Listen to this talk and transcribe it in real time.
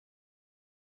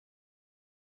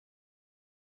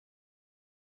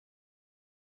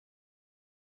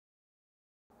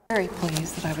Very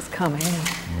pleased that I was coming.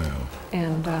 Well.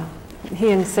 And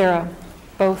he and Sarah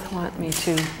both wanted me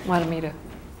to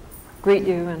greet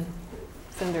you and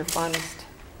send their fondest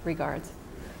regards.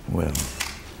 Well,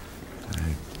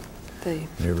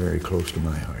 they're very close to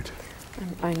my heart.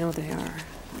 I know they are.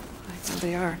 I know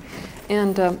they are.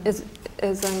 And as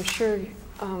I'm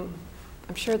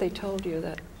sure they told you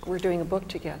that we're doing a book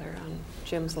together on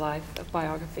Jim's life, a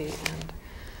biography, and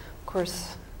of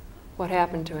course, what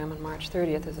happened to him on March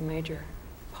 30th is a major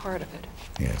part of it.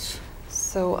 Yes.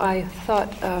 So I thought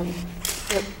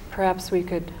that perhaps we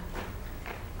could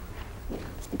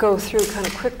go through kind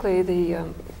of quickly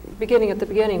the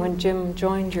beginning when Jim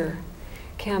joined your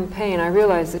campaign. I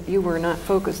realized that you were not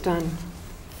focused on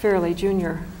fairly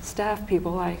junior staff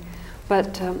people,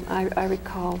 but I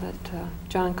recall that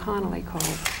John Connolly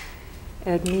called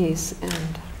Ed Meese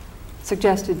and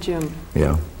suggested Jim.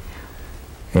 Yeah.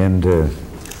 And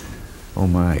oh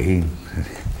my,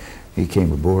 he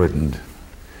came aboard and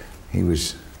he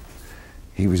was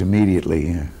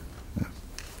immediately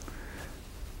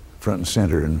front and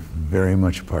center and very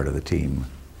much a part of the team.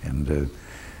 And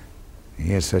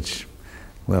he had such,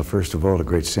 well, first of all, a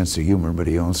great sense of humor, but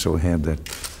he also had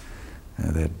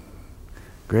that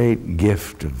great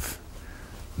gift of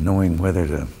knowing whether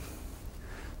to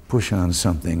push on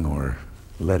something or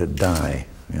let it die,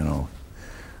 you know.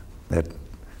 That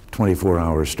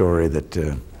 24-hour story that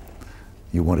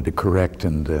you wanted to correct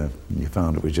and you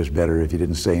found it was just better if you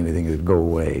didn't say anything, it would go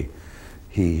away.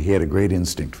 He had a great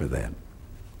instinct for that.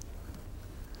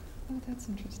 Oh, that's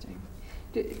interesting.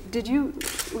 Did you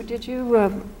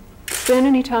spend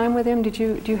any time with him?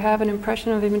 Do you have an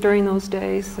impression of him during those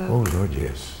days? Oh Lord,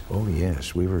 yes. Oh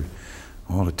yes. We were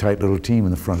all a tight little team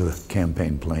in the front of the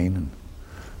campaign plane. And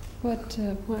what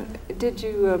did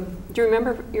you do you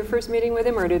remember your first meeting with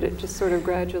him, or did it just sort of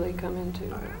gradually come into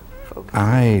focus?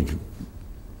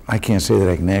 I can't say that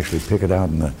I can actually pick it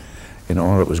out in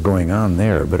all that was going on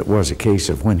there, but it was a case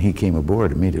of when he came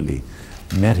aboard, immediately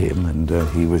met him, and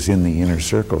he was in the inner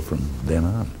circle from then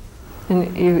on.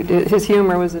 And his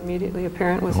humor was immediately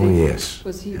apparent. Was yes.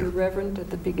 Was he irreverent at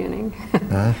the beginning?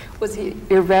 Huh? Was he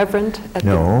irreverent at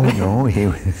no, the no, he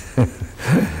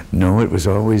no. It was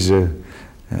always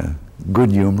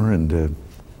good humor and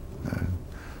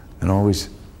always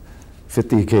fit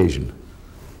the occasion.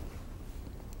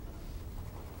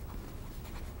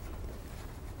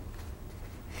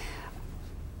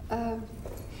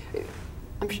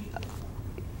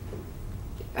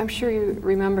 I'm sure you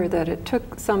remember that it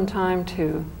took some time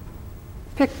to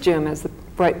pick Jim as the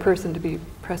right person to be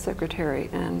press secretary,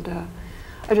 and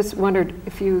I just wondered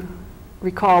if you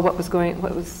recall what was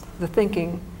the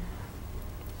thinking,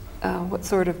 what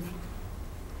sort of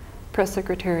press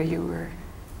secretary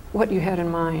what you had in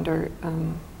mind, or.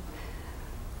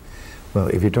 Well,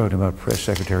 if you're talking about press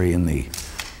secretary in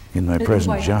my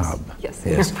present job, yes,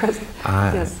 yes,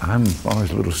 yes. I'm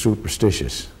always a little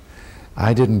superstitious.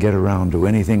 I didn't get around to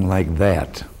anything like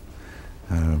that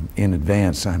in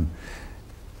advance. You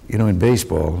know, in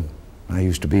baseball, I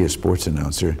used to be a sports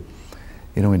announcer.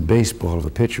 You know, in baseball, if a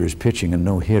pitcher is pitching a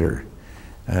no-hitter,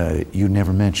 you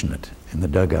never mention it in the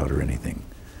dugout or anything,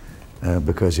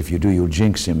 because if you do, you'll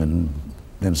jinx him, and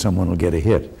then someone will get a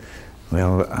hit.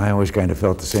 Well, I always kind of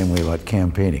felt the same way about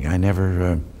campaigning. I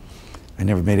never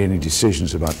made any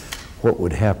decisions about what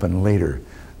would happen later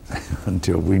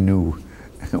until we knew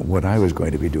what I was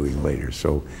going to be doing later.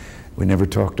 So we never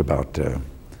talked about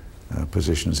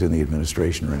positions in the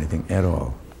administration or anything at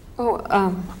all. Oh,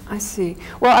 I see.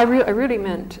 Well, I really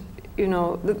meant, you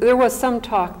know, there was some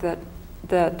talk that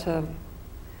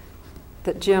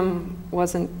Jim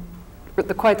wasn't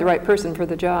quite the right person for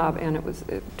the job, and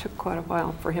it took quite a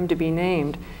while for him to be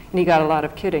named, and he got a lot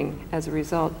of kidding as a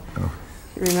result. Oh.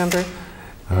 You remember?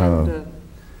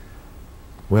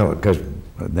 Well, because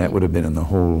that would have been in the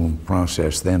whole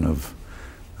process then of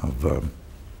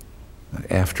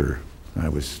after I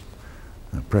was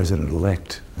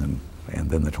president-elect, and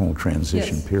then the whole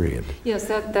transition period. Yes,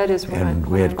 that is what and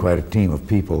we had quite a team of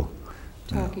people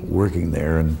working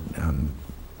there and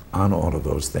on all of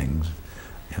those things.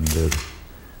 And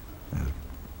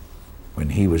when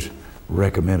he was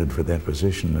recommended for that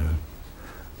position,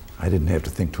 I didn't have to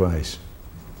think twice.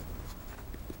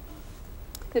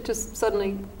 It just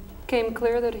suddenly came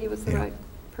clear that he was the right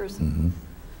person.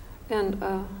 Mm-hmm. And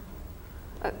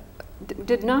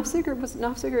did Nofziger, was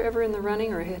Nofziger ever in the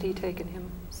running, or had he taken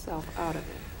himself out of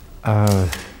it?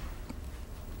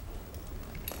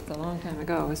 It's a long time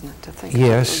ago, isn't it, to think about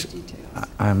those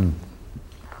details?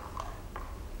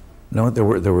 No, there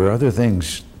were other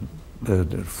things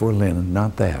for Lynn,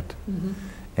 not that. Mm-hmm.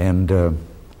 And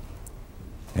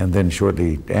And then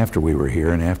shortly after we were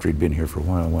here, and after he'd been here for a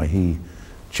while, why he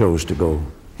chose to go,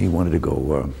 he wanted to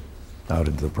go out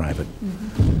into the private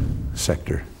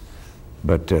sector.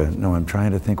 But no, I'm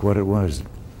trying to think what it was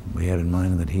we had in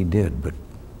mind that he did, but...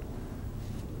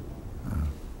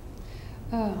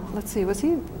 let's see, was he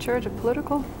in charge of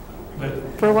political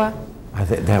for a while? I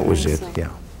think that was it, so. yeah.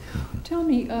 Tell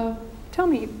me,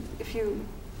 if you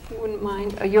wouldn't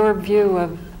mind, your view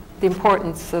of the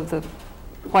importance of the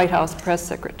White House press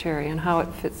secretary and how it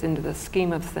fits into the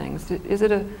scheme of things. Is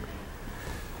it a...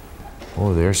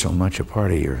 Oh, they're so much a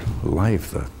part of your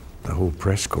life, the whole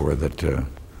press corps, that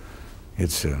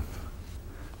it's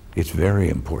very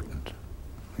important.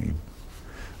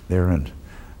 They're in,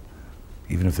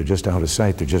 even if they're just out of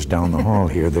sight, they're just down the hall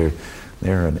here.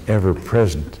 They're an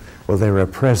ever-present. Well, they're a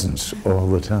presence all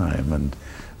the time, and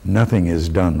nothing is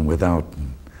done without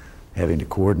having to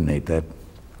coordinate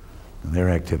their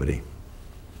activity.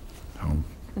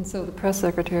 And so the press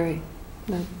secretary,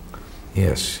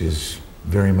 yes, is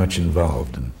very much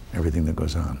involved in everything that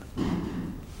goes on.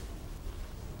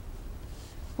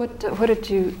 What did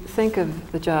you think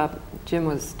of the job Jim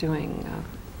was doing?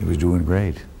 He was doing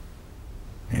great.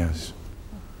 Yes.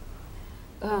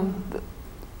 The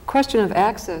question of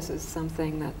access is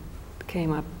something that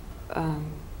came up.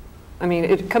 I mean,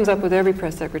 it comes up with every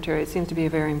press secretary. It seems to be a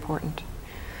very important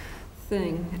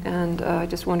thing. And I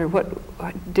just wonder,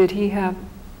 did he have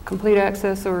complete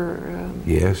access or?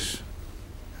 Yes.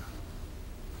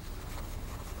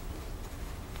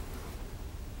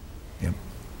 Yep.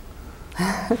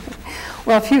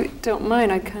 Well, if you don't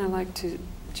mind, I'd kind of like to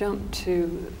jump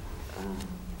to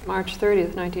March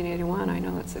 30th, 1981. I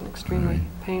know it's an extremely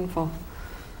painful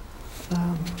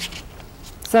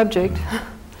subject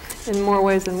in more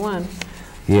ways than one.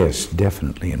 Yes,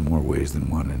 definitely in more ways than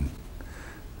one.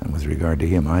 And with regard to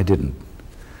him, I didn't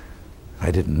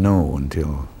know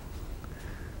until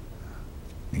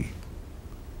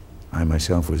I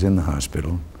myself was in the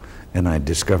hospital, and I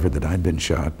discovered that I'd been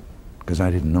shot, because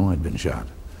I didn't know I'd been shot.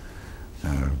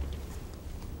 As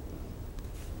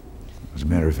a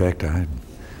matter of fact,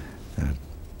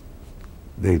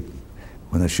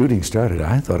 when the shooting started,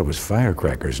 I thought it was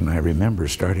firecrackers, and I remember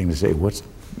starting to say, what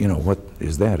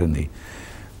is that? And the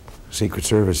Secret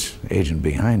Service agent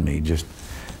behind me just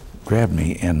grabbed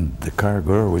me, and the car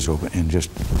door was open, and just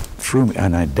threw me,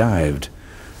 and I dived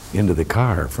into the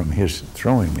car from his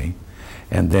throwing me.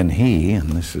 And then he,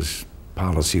 and this is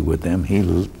policy with them,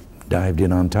 he dived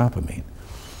in on top of me.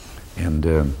 And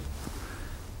it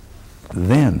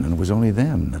was only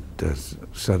then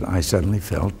that I suddenly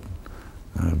felt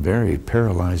very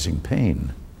paralyzing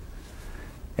pain.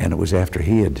 And it was after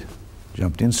he had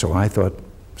jumped in, so I thought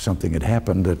something had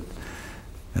happened that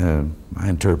I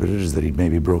interpreted as that he'd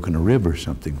maybe broken a rib or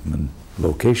something from the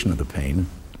location of the pain.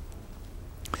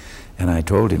 And I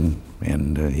told him,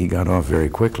 and he got off very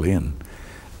quickly, and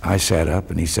I sat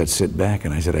up, and he said, sit back,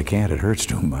 and I said, I can't, it hurts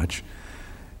too much.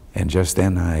 And just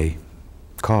then I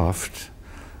coughed,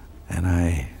 and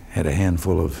I had a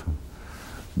handful of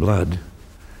blood,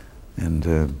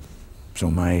 and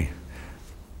so my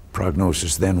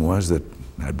prognosis then was that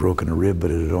I'd broken a rib,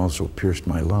 but it had also pierced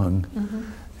my lung.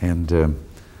 And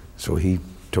so he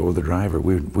told the driver,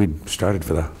 we'd started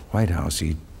for the White House,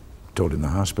 he told him the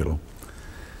hospital.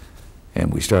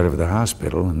 And we started for the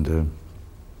hospital, and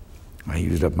I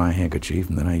used up my handkerchief,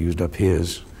 and then I used up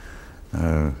his.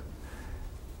 And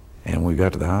we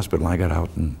got to the hospital, I got out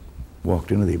and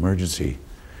walked into the emergency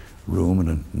room, and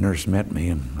a nurse met me,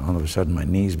 and all of a sudden my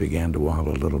knees began to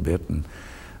wobble a little bit, and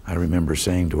I remember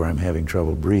saying to her, I'm having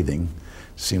trouble breathing.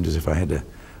 It seemed as if I had to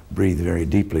breathe very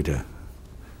deeply to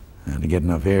get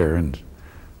enough air, and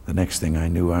the next thing I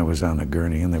knew, I was on a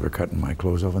gurney, and they were cutting my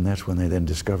clothes off, and that's when they then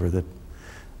discovered that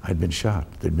I'd been shot.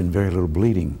 There'd been very little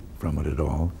bleeding from it at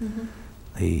all.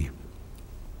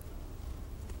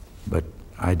 But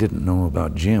I didn't know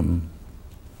about Jim,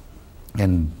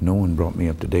 and no one brought me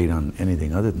up to date on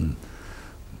anything other than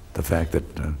the fact that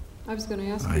I was going to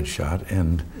ask I'd shot.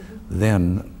 And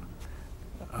then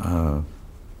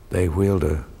they wheeled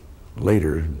a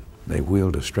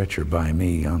stretcher by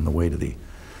me on the way to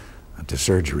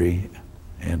surgery,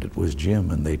 and it was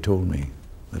Jim, and they told me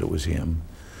that it was him.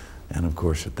 And of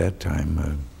course, at that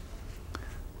time,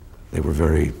 they were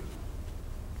very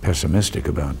pessimistic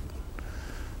about.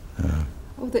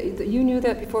 You knew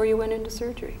that before you went into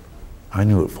surgery? I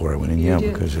knew it before I went in, You yeah,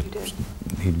 did, because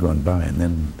he'd gone by, and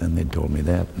then they'd told me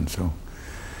that, and so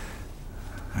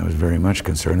I was very much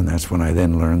concerned, and that's when I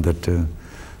then learned that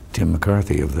Tim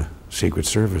McCarthy of the Secret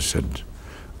Service had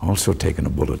also taken a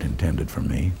bullet intended for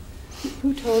me.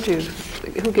 Who told you?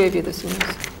 Who gave you this news?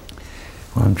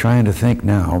 Well, I'm trying to think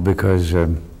now because,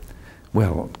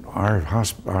 well,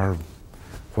 our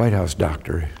White House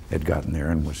doctor had gotten there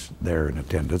and was there in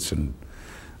attendance, and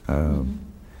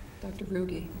Dr.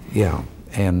 Ruge. yeah,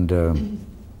 and I'm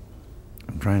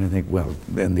trying to think. Well,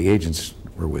 then the agents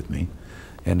were with me,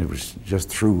 and it was just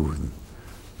through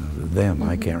them.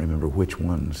 I can't remember which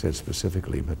one said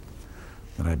specifically, but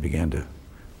that I began to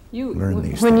learn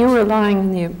these When things. you were lying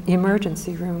in the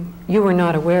emergency room, you were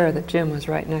not aware that Jim was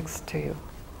right next to you.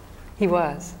 He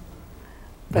was.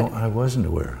 No, I wasn't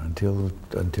aware until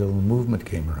the movement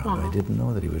came around. I didn't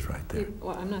know that he was right there.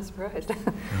 Well, I'm not surprised.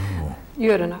 No.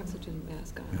 You had an oxygen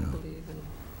mask on, I believe,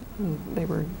 and they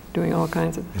were doing all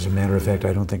kinds of... As a matter of fact,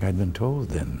 I don't think I'd been told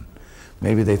then.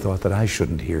 Maybe they thought that I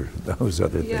shouldn't hear those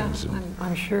other things.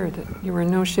 I'm sure that you were in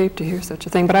no shape to hear such a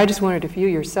thing, but I just wondered if you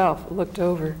yourself looked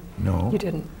over. No. You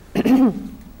didn't.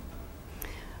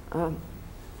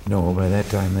 No, by that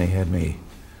time they had me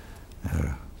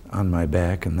on my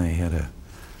back, and they had a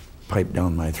pipe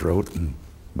down my throat, and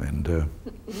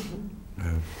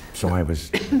so I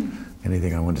was,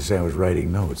 anything I wanted to say, I was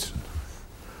writing notes.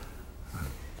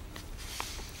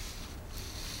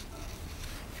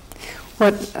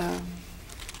 What,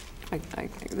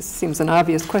 this seems an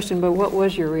obvious question, but what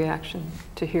was your reaction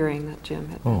to hearing that Jim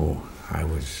had? Oh,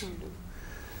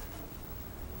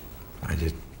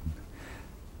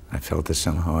 I felt that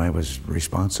somehow I was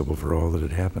responsible for all that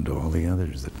had happened to all the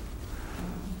others. That,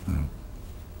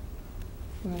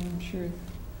 Well, I'm sure.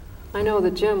 I know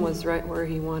that Jim was right where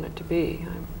he wanted to be.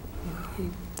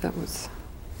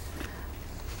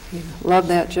 He loved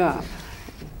that job.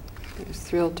 He was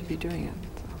thrilled to be doing it.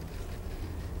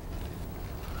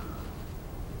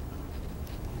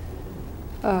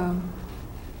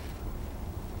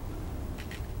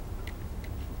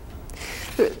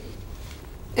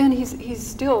 And he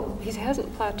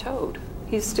hasn't plateaued.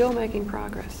 He's still making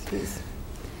progress.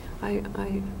 I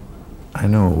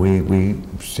know, we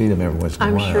see them every once in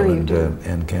a while, I'm sure you do.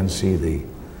 And can see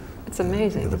it's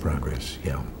amazing. the progress,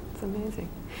 yeah. It's amazing.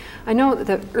 I know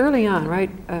that early on,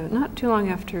 right, not too long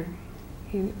after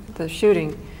the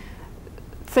shooting,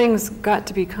 things got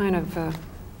to be kind of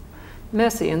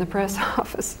messy in the press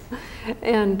office,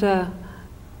 and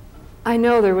I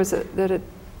know there was a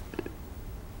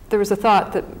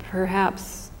thought that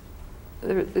perhaps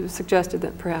it was suggested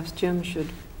that perhaps Jim should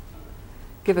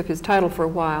give up his title for a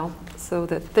while so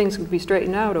that things would be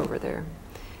straightened out over there,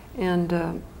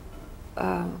 and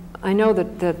I know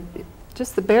that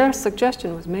just the barest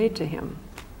suggestion was made to him,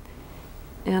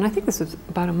 and I think this was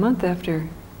about a month after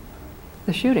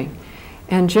the shooting,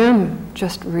 and Jim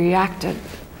just reacted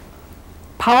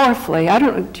powerfully.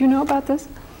 Do you know about this?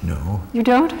 No. You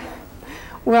don't?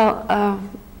 Well,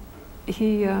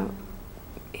 he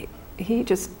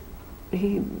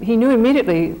knew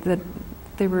immediately that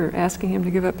they were asking him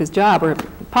to give up his job, or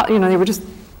they were just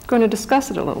going to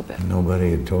discuss it a little bit.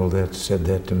 Nobody had said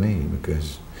that to me,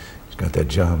 because he's got that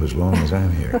job as long as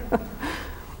I'm here.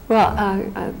 Well,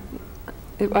 I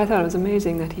thought it was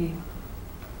amazing that he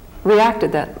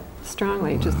reacted that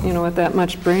strongly, just with that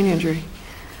much brain injury.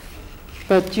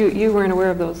 But you weren't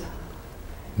aware of those?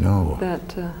 No.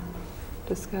 That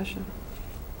discussion.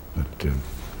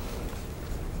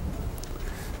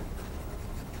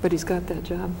 But he's got that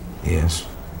job. Yes.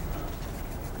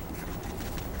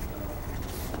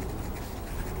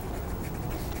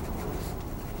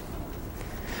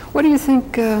 What do you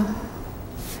think? How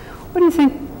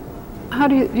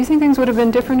do you think things would have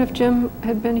been different if Jim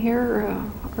had been here,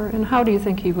 and how do you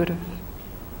think he would have?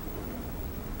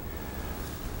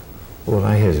 Well,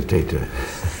 I hesitate to.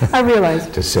 I realize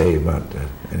to say about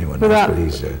anyone else, but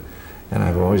he's, and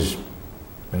I've always,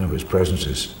 his presence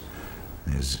is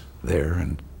there,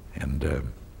 and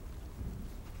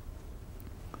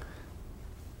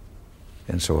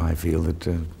so I feel that,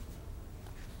 in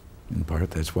part,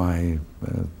 that's why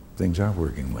things are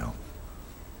working well.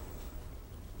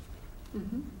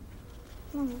 Mm-hmm.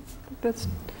 Well, that's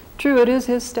true. It is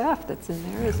his staff that's in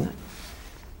there, isn't it?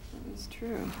 It's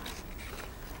true.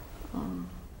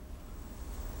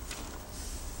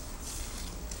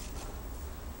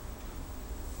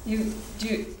 You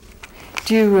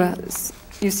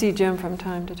see Jim from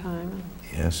time to time?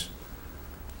 Yes.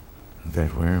 In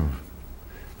fact, the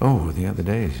other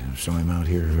day I saw him out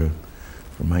here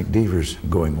for Mike Deaver's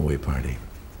going away party.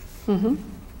 Mm-hmm.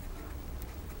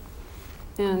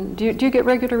 And do you get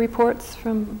regular reports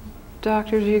from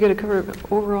doctors? Do you get a cover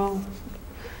of overall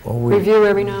review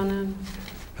every now and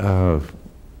then?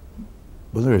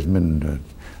 Well, there's been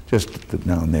just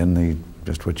now and then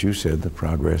just what you said, the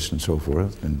progress and so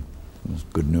forth, and it's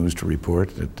good news to report.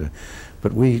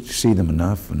 But we see them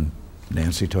enough, and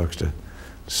Nancy talks to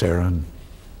Sarah, and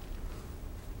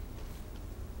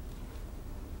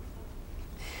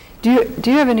Do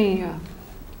you have any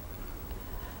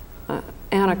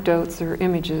anecdotes or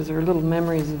images or little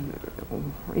memories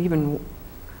of, or even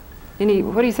any?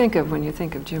 What do you think of when you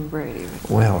think of Jim Brady?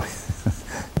 Well,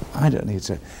 I don't.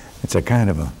 It's a kind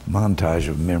of a montage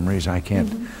of memories. I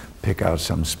can't pick out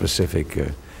some specific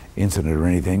incident or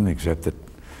anything, except that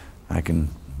I can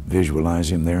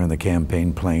visualize him there in the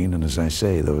campaign plane, and as I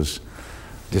say, those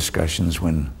discussions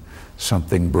when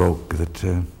something broke that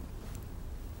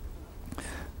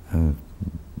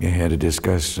you had to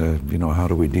discuss, you know, how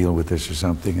do we deal with this or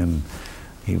something, and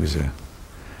he was a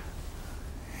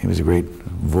great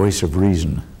voice of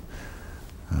reason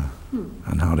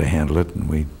on how to handle it, and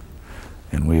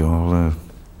we all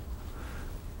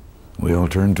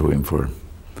turned to him for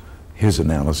his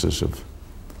analysis of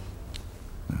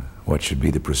what should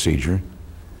be the procedure,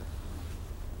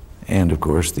 and of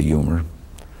course the humor.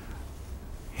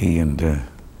 He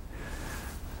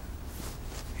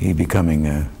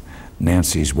becoming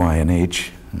Nancy's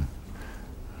Y&H,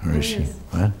 or is she?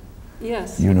 What?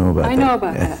 Yes. You know about that? I know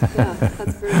about that. Yeah,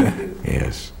 that's very cute.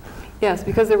 Yes. Yes,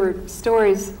 because there were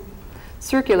stories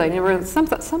circulating.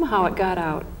 Somehow it got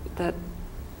out that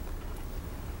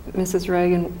Mrs.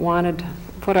 Reagan wanted,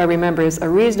 what I remember is a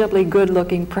reasonably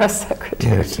good-looking press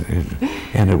secretary. Yes,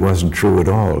 and it wasn't true at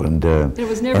all. And it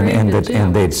was never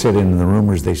and they'd said in the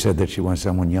rumors, they said that she wants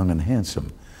someone young and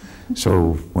handsome.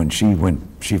 So when she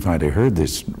finally heard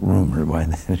this rumor, why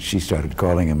then she started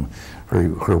calling him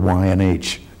her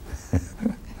Y&H.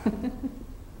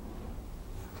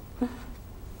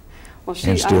 Well,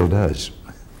 and still does.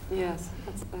 Yes,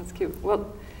 that's cute.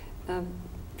 Well, I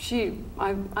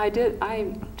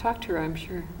talked to her, I'm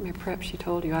sure, perhaps she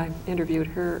told you, I interviewed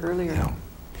her earlier. Yeah.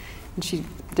 And she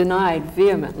denied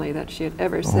vehemently that she had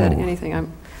ever said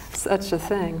anything, such a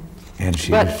thing. And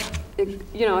she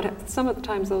you know, some of the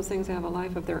times those things have a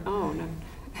life of their own.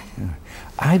 And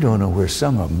I don't know where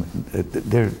some of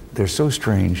them, they're so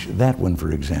strange. That one,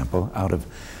 for example, out of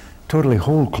totally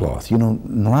whole cloth. You know,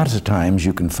 lots of times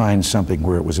you can find something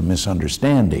where it was a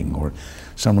misunderstanding or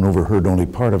someone overheard only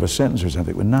part of a sentence or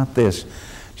something, but not this.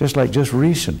 Just like just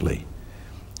recently,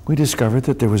 we discovered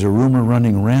that there was a rumor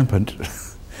running rampant.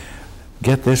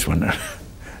 Get this one.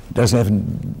 Doesn't have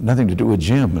nothing to do with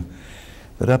Jim.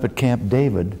 That up at Camp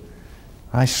David,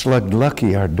 I slugged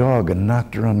Lucky, our dog, and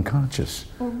knocked her unconscious.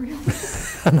 Oh, really?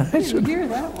 And I didn't hear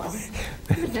that one.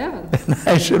 Good heavens. And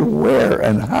I said, where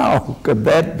and how could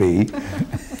that be?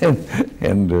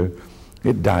 and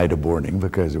it died of boredom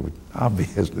because it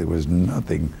obviously was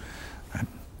nothing. I'd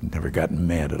never gotten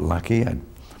mad at Lucky. That's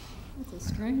a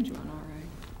strange one, all right.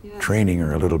 Yes. Training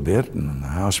her a little bit and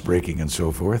housebreaking and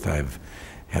so forth. I've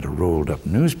had a rolled up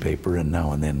newspaper and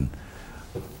now and then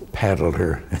paddled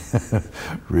her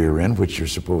rear end, which you're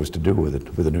supposed to do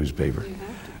with a newspaper. You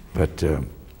have to. But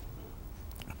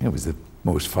it was the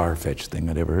most far-fetched thing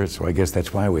I'd ever heard, so I guess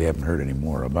that's why we haven't heard any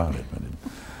more about it. But it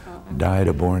died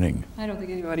of boredom. I don't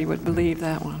think anybody would believe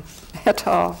that one at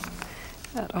all,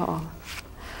 at all.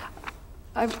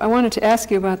 I wanted to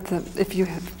ask you about the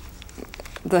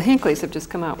Hinckleys have just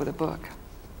come out with a book.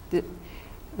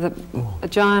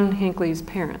 John Hinckley's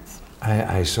parents.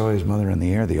 I saw his mother in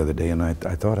the air the other day, and I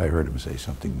thought I heard him say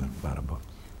something about a book.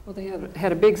 Well, they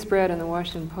had a big spread in the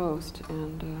Washington Post,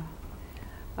 and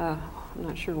I'm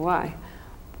not sure why.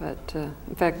 But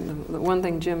in fact, the one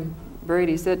thing Jim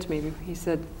Brady said to me, he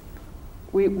said,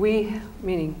 we,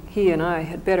 meaning he and I,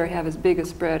 had better have as big a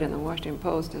spread in the Washington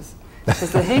Post as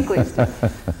the Hinckleys did.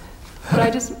 But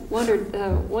I just wondered,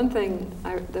 one thing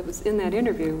that was in that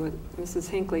interview with Mrs.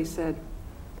 Hinckley said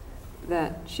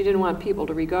that she didn't want people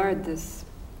to regard this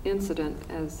incident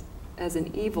as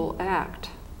an evil act,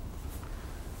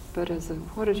 but as a,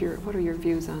 what are your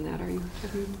views on that?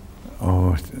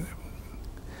 Oh,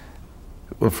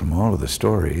 well, from all of the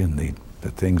story and the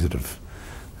things that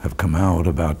have come out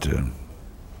about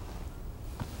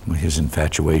his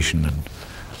infatuation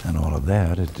and all of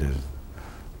that,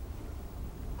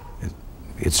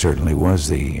 it certainly was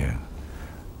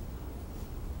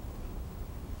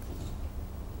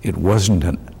it wasn't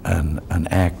an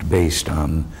act based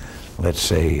on, let's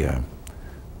say,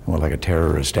 well, like a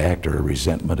terrorist act or a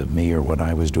resentment of me or what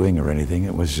I was doing or anything.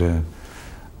 It was,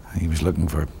 he was looking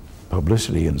for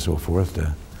publicity and so forth,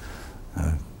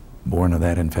 born of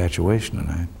that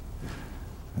infatuation.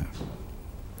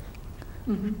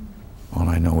 And all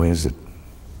I know is that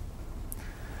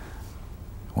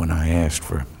when I asked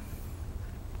for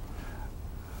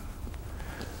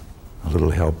a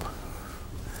little help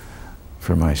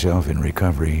for myself in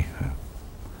recovery,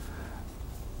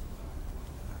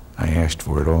 I asked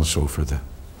for it also for the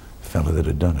fellow that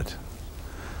had done it,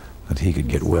 that he could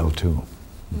get well too.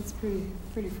 That's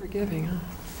pretty forgiving, huh?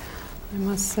 I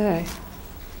must say.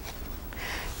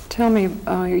 Tell me,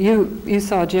 you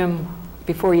saw Jim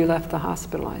before you left the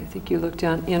hospital. I think you looked in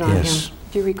on Yes. him.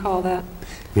 Do you recall that?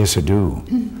 Yes, I do.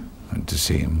 Went to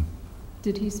see him.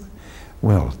 Did he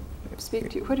Well, speak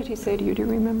to you? What did he say to you? Do you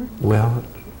remember? well,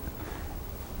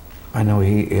 I know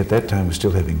he, at that time, was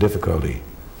still having difficulty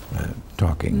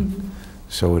talking.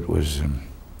 So it was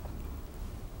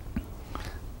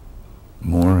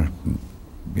more,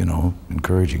 you know,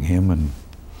 encouraging him and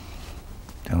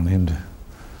telling him to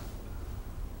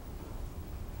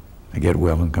get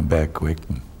well and come back quick.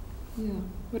 Yeah.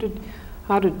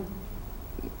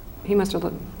 He must have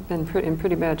been in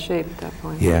pretty bad shape at that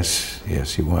point. Yes,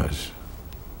 he was.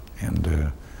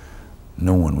 And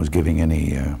no one was giving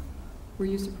any... Were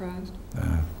you surprised?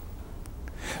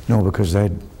 No, because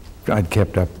I'd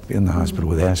kept up in the hospital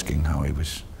with asking how he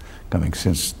was coming,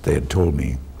 since they had told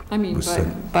me. I mean,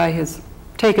 by his,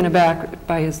 taken aback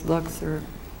by his looks, or?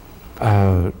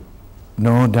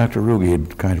 No, Dr. Ruge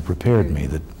had kind of prepared me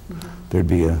that there'd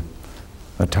be a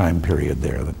time period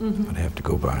there that I'd have to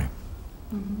go by.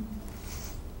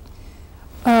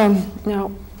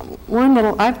 Now,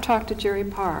 I've talked to Jerry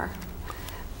Parr,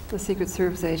 the Secret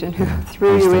Service agent who Yeah,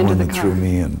 threw he's you the into one the that car. threw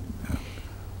me in.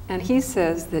 And he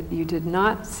says that you did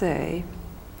not say,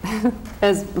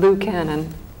 as Lou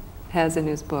Cannon has in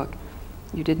his book,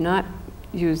 you did not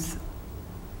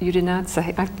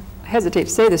say, I hesitate to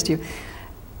say this to you,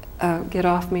 get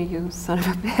off me, you son of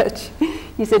a bitch.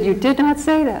 He said you did not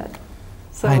say that.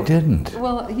 So, I didn't.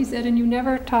 Well, he said, and you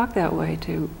never talk that way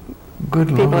to Good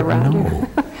people Lord, around no. you.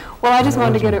 Well, I just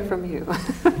wanted to get it from you.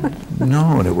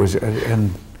 No, and it was,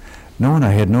 and no, and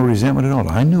I had no resentment at all.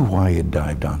 I knew why he had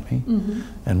dived on me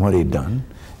and what he'd done,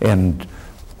 and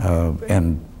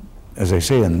as I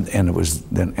say, and it was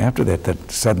then after that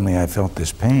suddenly I felt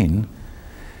this pain,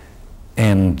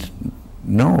 and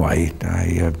no, I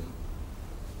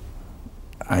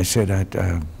said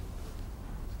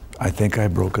I think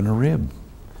I've broken a rib,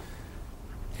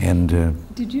 and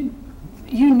Did you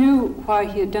knew why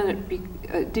he had done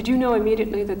it? Did you know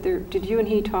immediately that did you and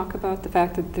he talk about the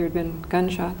fact that there had been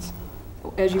gunshots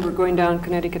as you were going down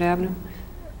Connecticut Avenue?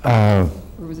 Or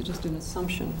was it just an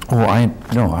assumption? Oh,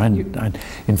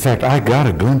 in fact, I got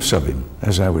a glimpse of him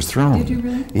as I was thrown. Did you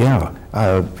really? Yeah,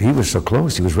 he was so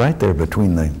close. He was right there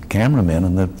between the cameramen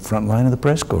and the front line of the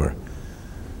press corps.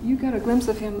 You got a glimpse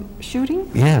of him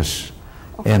shooting? Yes,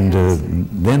 Okay, and I see.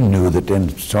 then knew that,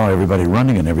 and saw everybody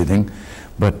running and everything,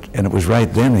 and it was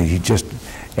right then,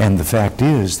 and the fact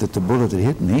is that the bullet that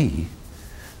hit me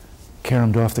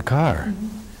caromed off the car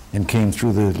and came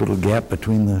through the little gap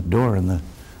between the door and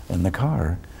the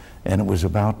car, and it was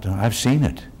about, I've seen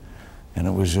it, and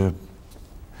it was it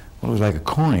was like a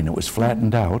coin. It was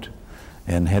flattened out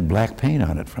and had black paint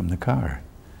on it from the car.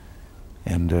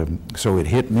 And so it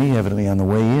hit me evidently on the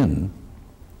way in,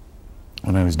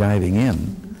 when I was diving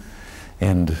in,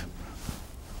 and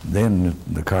then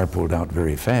the car pulled out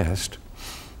very fast,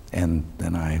 and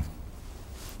then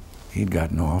he'd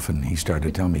gotten off, and he started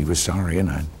to tell me he was sorry, and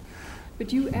I...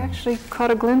 But you actually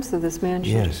caught a glimpse of this man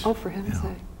shooting? Yes. Oh, for heaven's Yeah.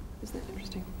 sake. Isn't that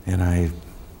interesting? And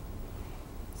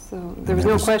So there was that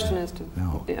no was- question as to...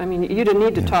 no. I mean, you didn't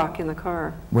need to Yeah. talk in the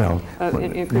car. well,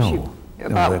 No.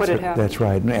 About what had happened. That's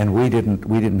right, and we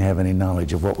didn't have any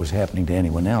knowledge of what was happening to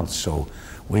anyone else, so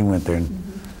we went there and...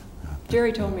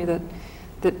 Jerry told me that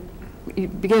you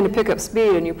began to pick up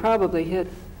speed and you probably hit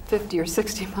 50 or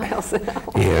 60 miles an hour.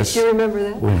 Yes. Do you remember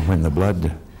that? When the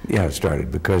blood, it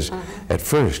started, because at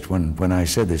first, when I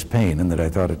said this pain and that I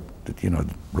thought it,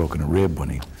 broken a rib when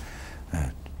he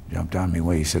jumped on me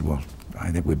away, he said, well, I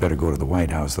think we better go to the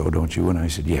White House, though, don't you? And I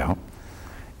said, yeah.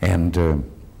 And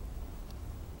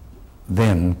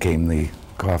then came the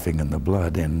coughing and the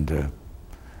blood, and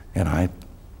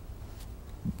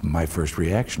my first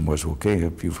reaction was, okay,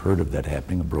 if you've heard of that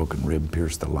happening, a broken rib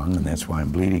pierced the lung, and that's why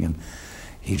I'm bleeding. And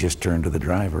he just turned to the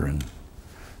driver and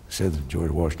said, George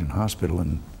Washington Hospital,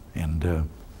 and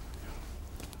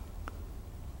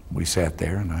we sat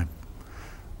there, and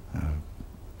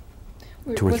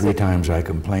two or three times I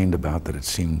complained about that it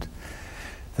seemed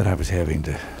that I was having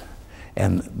to,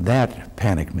 and that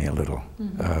panicked me a little.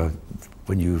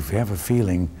 When you have a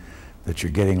feeling that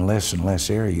you're getting less and less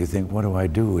air, you think, what do I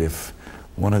do if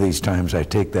one of these times I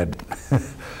take that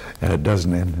and it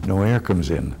doesn't, and no air comes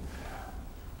in?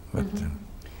 But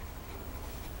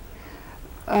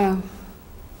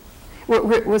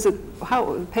was it,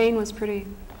 how, the pain was pretty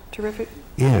terrific?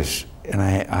 yes, and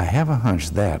I have a hunch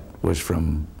that was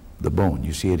from the bone.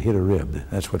 You see, it hit a rib.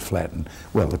 That's what flattened,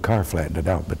 well, the car flattened it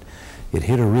out, but it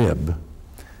hit a rib,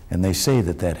 and they say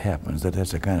that happens,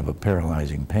 that's a kind of a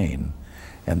paralyzing pain,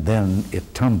 and then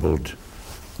it tumbled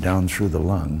down through the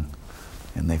lung,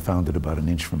 and they found it about an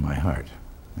inch from my heart.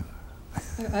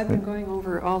 I've been going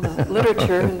over all the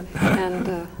literature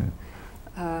and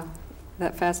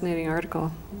that fascinating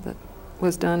article that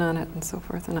was done on it and so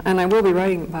forth. And I will be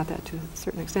writing about that to a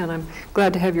certain extent. I'm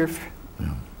glad to have your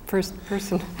first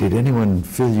person. Did anyone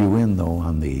fill you in, though,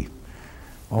 on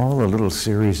all the little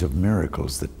series of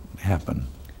miracles that happen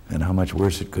and how much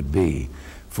worse it could be?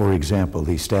 For example,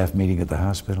 the staff meeting at the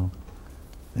hospital?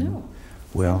 No.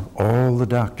 Well, all the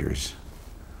doctors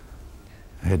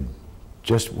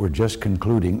were just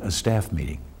concluding a staff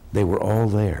meeting. They were all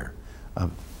there.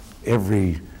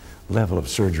 Every level of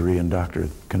surgery and doctor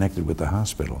connected with the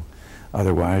hospital.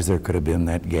 Otherwise, there could have been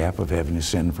that gap of having to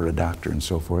send for a doctor and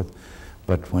so forth.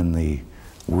 But when the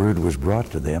word was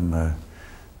brought to them,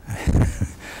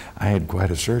 I had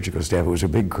quite a surgical staff. It was a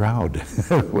big crowd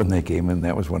when they came in.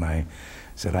 That was when I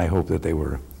said, I hope that they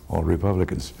were all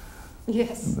Republicans.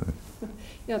 Yes.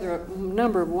 Yeah, there are a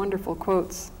number of wonderful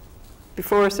quotes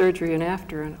before surgery and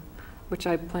after, which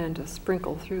I plan to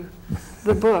sprinkle through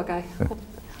the book. I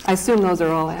assume those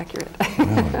are all accurate.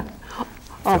 Well,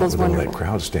 all those with wonderful. all that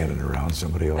crowd standing around,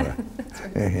 somebody ought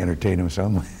to entertain them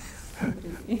some.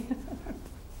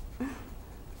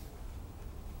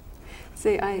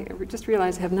 See, I just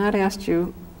realized I have not asked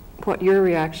you what your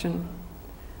reaction,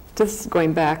 just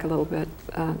going back a little bit,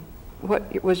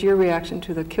 what was your reaction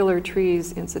to the killer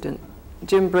trees incident?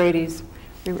 Jim Brady's,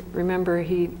 remember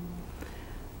he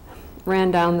ran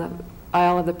down the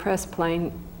aisle of the press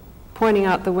plane, pointing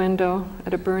out the window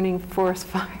at a burning forest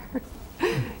fire,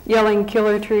 yelling,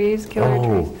 killer trees, killer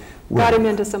trees. Well, got him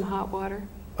into some hot water.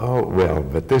 Oh, well,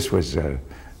 but this was, and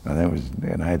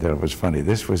I thought it was funny,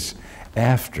 this was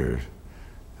after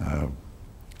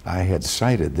I had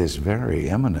cited this very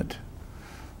eminent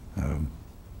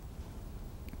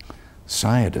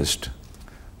scientist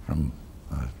from,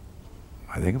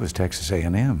 I think it was Texas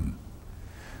A&M,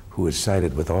 who was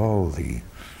cited with all the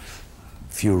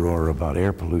furor about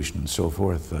air pollution and so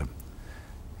forth.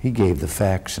 He gave the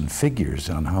facts and figures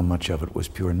on how much of it was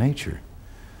pure nature.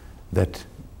 That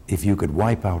if you could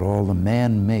wipe out all the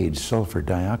man-made sulfur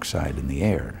dioxide in the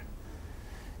air,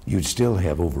 you'd still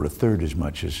have over a third as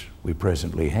much as we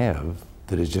presently have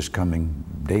that is just coming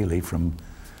daily from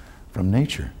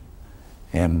nature.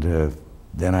 And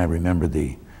then I remembered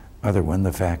the other one,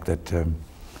 the fact that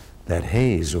that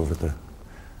haze over the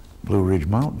Blue Ridge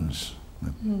Mountains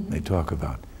that they talk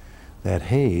about, that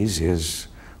haze is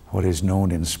what is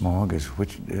known in smog as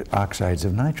oxides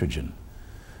of nitrogen,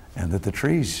 and that the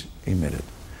trees emit it.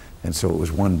 And so it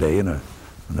was one day, when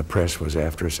the press was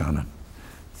after us on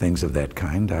things of that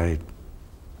kind,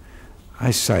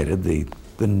 I cited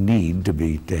the need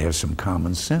to have some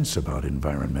common sense about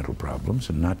environmental problems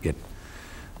and not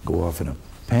go off in a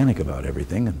panic about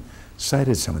everything, and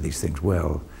cited some of these things.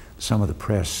 Well, some of the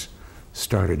press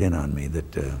started in on me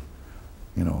that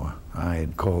I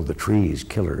had called the trees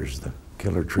killers, the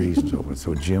killer trees and so forth.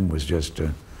 So Jim was just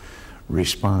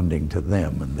responding to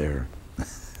them and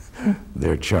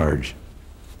their charge.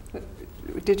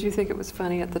 Did you think it was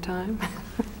funny at the time?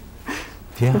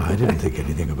 Yeah, I didn't think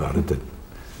anything about it.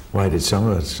 Why did some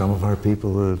of our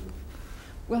people?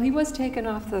 Well, he was taken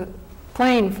off the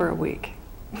plane for a week.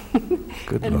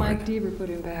 Good and Lord. Mike Deaver put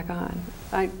him back on.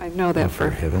 I know that for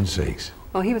heaven's sakes.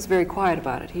 Well, he was very quiet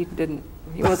about it. He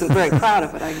wasn't very proud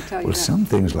of it, I can tell you Well, that. some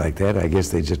things like that, I guess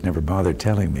they just never bothered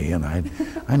telling me, and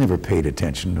I never paid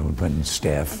attention to when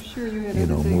staff, I'm sure you had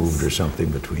other moved things. or something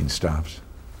between stops.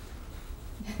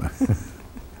 Let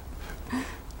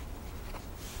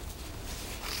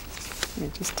me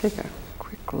just take a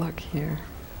quick look here.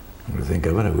 What do you think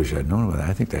of it? I wish I'd known about it.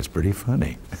 I think that's pretty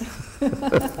funny.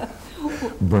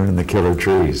 Burning the killer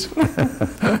trees.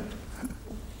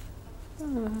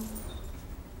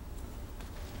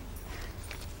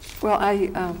 Well,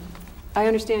 I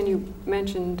understand you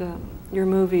mentioned your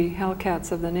movie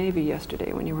Hellcats of the Navy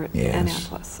yesterday when you were at Yes.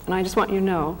 Annapolis. And I just want you to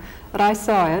know that I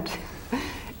saw it,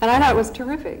 and I thought it was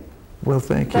terrific. Well,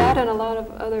 thank you. That and a lot of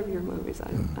other of your movies.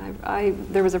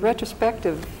 There was a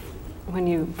retrospective when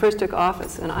you first took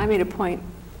office, and I made a point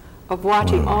of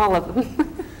watching all of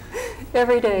them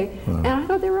every day, and I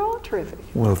thought they were all terrific.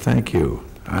 Well, thank you.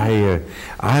 I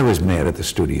was mad at the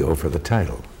studio for the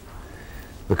title,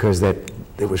 because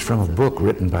it was from a book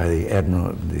written by the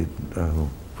admiral,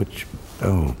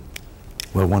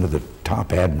 one of the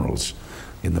top admirals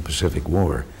in the Pacific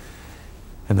War,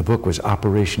 and the book was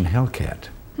Operation Hellcat.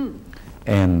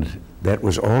 And that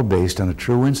was all based on a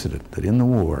true incident, that in the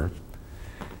war,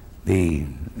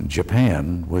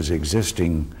 Japan was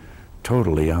existing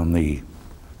totally on the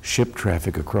ship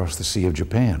traffic across the Sea of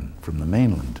Japan from the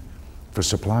mainland for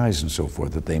supplies and so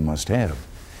forth that they must have.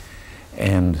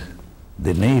 And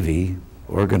the Navy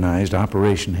organized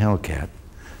Operation Hellcat,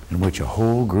 in which a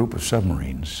whole group of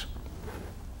submarines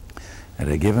at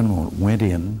a given moment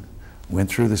went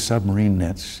through the submarine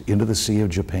nets into the Sea of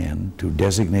Japan to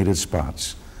designated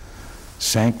spots,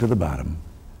 sank to the bottom,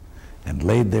 and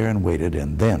laid there and waited,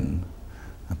 and then,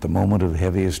 at the moment of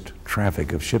heaviest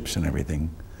traffic of ships and everything,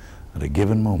 at a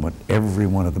given moment, every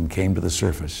one of them came to the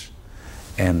surface,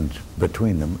 and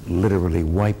between them literally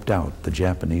wiped out the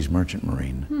Japanese merchant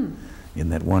marine in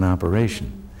that one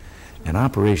operation. And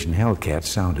Operation Hellcat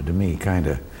sounded to me kind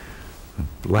of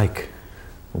like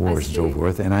wars and so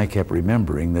forth, and I kept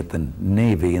remembering that the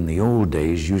Navy in the old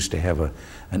days used to have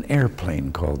an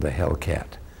airplane called the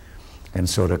Hellcat. And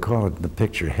so to call it the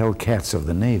picture Hellcats of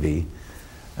the Navy,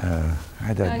 I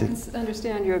can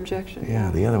understand your objection. Yeah,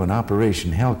 the other one,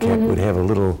 Operation Hellcat, would have a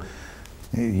little,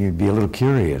 you'd be a little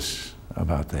curious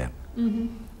about that.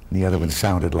 The other one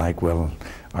sounded like, well,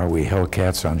 are we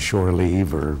Hellcats on shore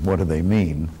leave, or what do they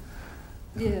mean?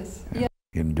 Yes. Yeah.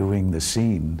 In doing the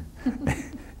scene,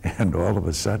 and all of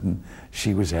a sudden,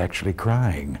 she was actually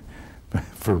crying,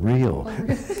 for real.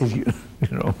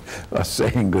 you know,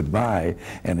 saying goodbye,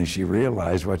 and as she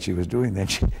realized what she was doing, then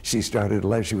she started to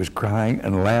laugh. She was crying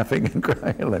and laughing and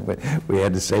crying. We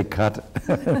had to say cut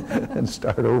and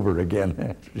start over again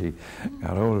after she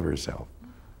got hold of herself.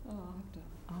 Oh,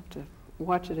 I'll have to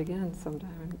watch it again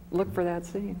sometime and look for that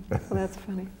scene. Well, that's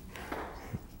funny.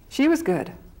 She was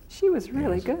good. She was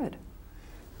really good.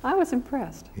 I was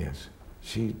impressed. Yes.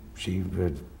 She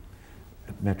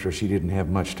at Metro, she didn't have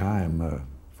much time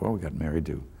before we got married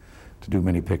to do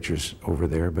many pictures over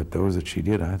there, but those that she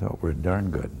did I thought were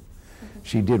darn good.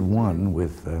 She did one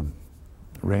with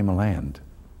Ray Milland,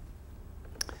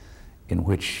 in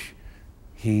which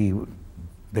they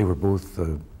were both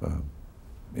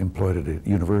employed at a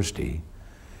university,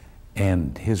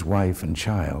 and his wife and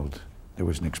child, there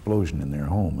was an explosion in their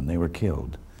home and they were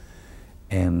killed.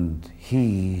 And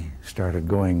he started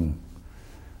going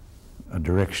a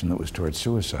direction that was towards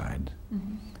suicide.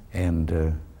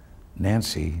 And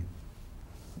Nancy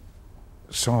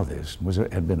saw this,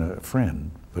 had been a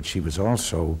friend, but she was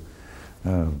also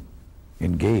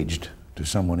engaged to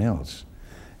someone else.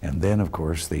 And then, of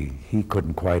course, he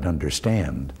couldn't quite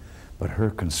understand, but her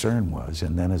concern was,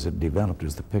 and then as it developed,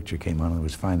 as the picture came on, there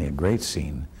was finally a great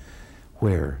scene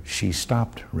where she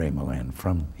stopped Ray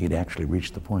Milland he'd actually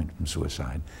reached the point from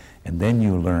suicide. And then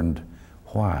you learned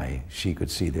why she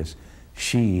could see this.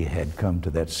 She had come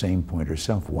to that same point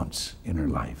herself once in her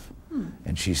life.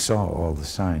 And she saw all the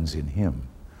signs in him.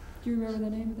 Do you remember the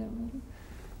name of that movie?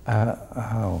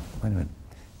 Wait a minute.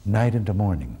 Night into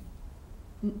Morning.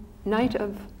 Night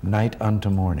of? Night unto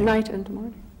Morning. Night into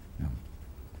Morning.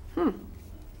 Yeah. I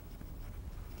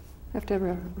have to have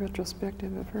a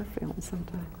retrospective of her films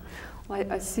sometime. Well,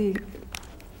 I see.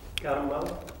 Got them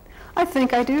well? I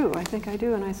think I do,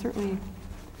 and I certainly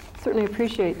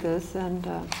appreciate this, and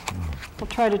I'll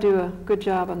try to do a good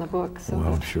job on the book. So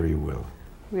well, I'm sure you will.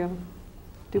 We'll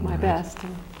do my right. best.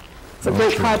 And it's a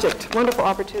great project, wonderful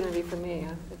opportunity for me.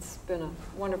 It's been a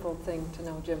wonderful thing to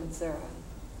know Jim and Sarah,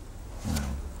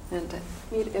 and to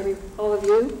meet all of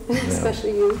you,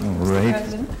 especially you, Mr.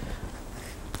 President.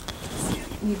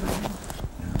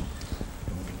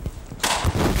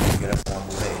 Get us on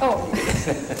the way.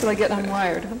 Oh, till I get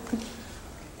unwired.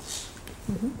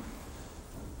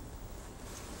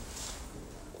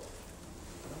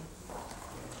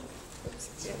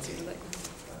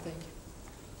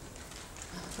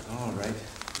 All right.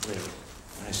 Great.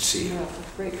 Nice to see you. Yeah,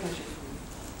 great pleasure.